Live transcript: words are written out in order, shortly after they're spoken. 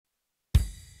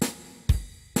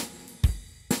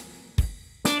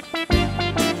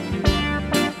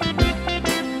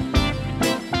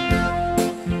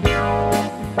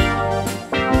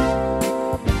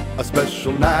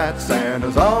special night,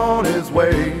 Santa's on his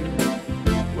way,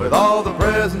 with all the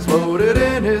presents loaded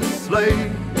in his sleigh.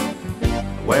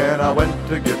 When I went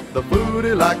to get the food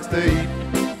he likes to eat,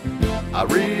 I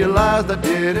realized I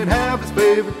didn't have his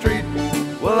favorite treat.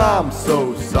 Well, I'm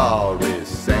so sorry,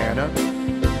 Santa,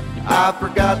 I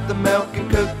forgot the milk and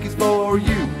cookies for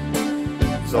you.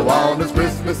 So on this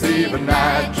Christmas Eve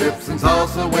night, chips and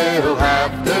salsa we'll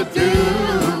have to do.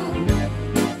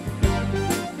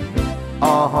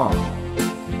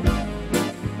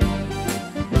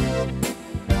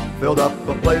 Filled up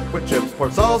a plate with chips,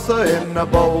 poured salsa in a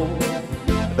bowl.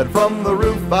 Then from the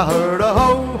roof I heard a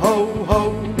ho, ho,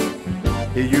 ho.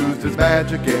 He used his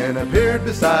magic and appeared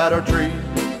beside our tree.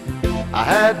 I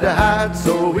had to hide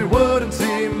so he wouldn't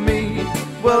see me.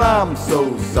 Well, I'm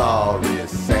so sorry,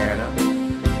 Santa,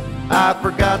 I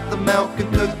forgot the milk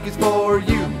and cookies for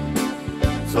you.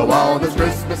 So on this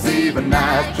Christmas Eve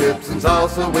night, chips and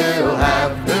salsa we'll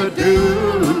have to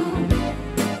do.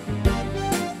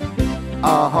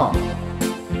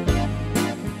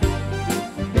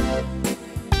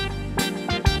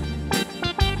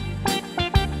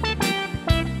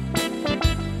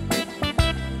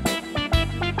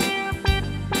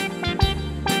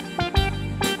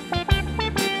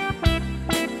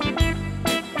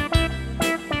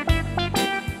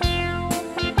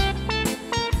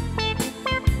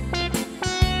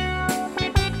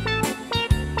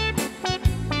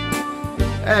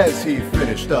 As he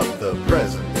finished up the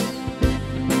presents,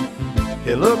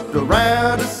 he looked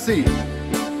around to see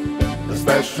the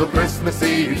special Christmas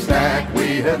Eve snack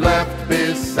we had left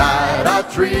beside our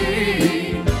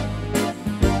tree.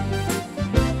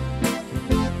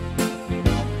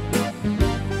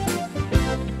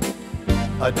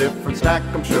 A different snack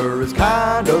I'm sure is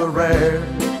kinda rare,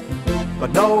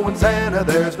 but knowing Santa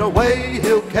there's no way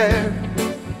he'll care.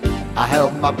 I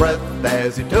held my breath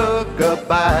as he took a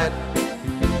bite,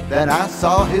 then I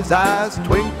saw his eyes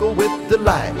twinkle with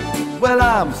delight. Well,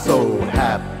 I'm so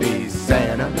happy,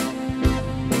 Santa,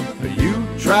 you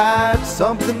tried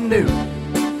something new.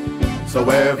 So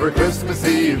every Christmas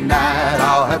Eve night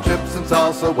I'll have chips and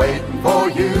salsa waiting for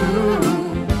you.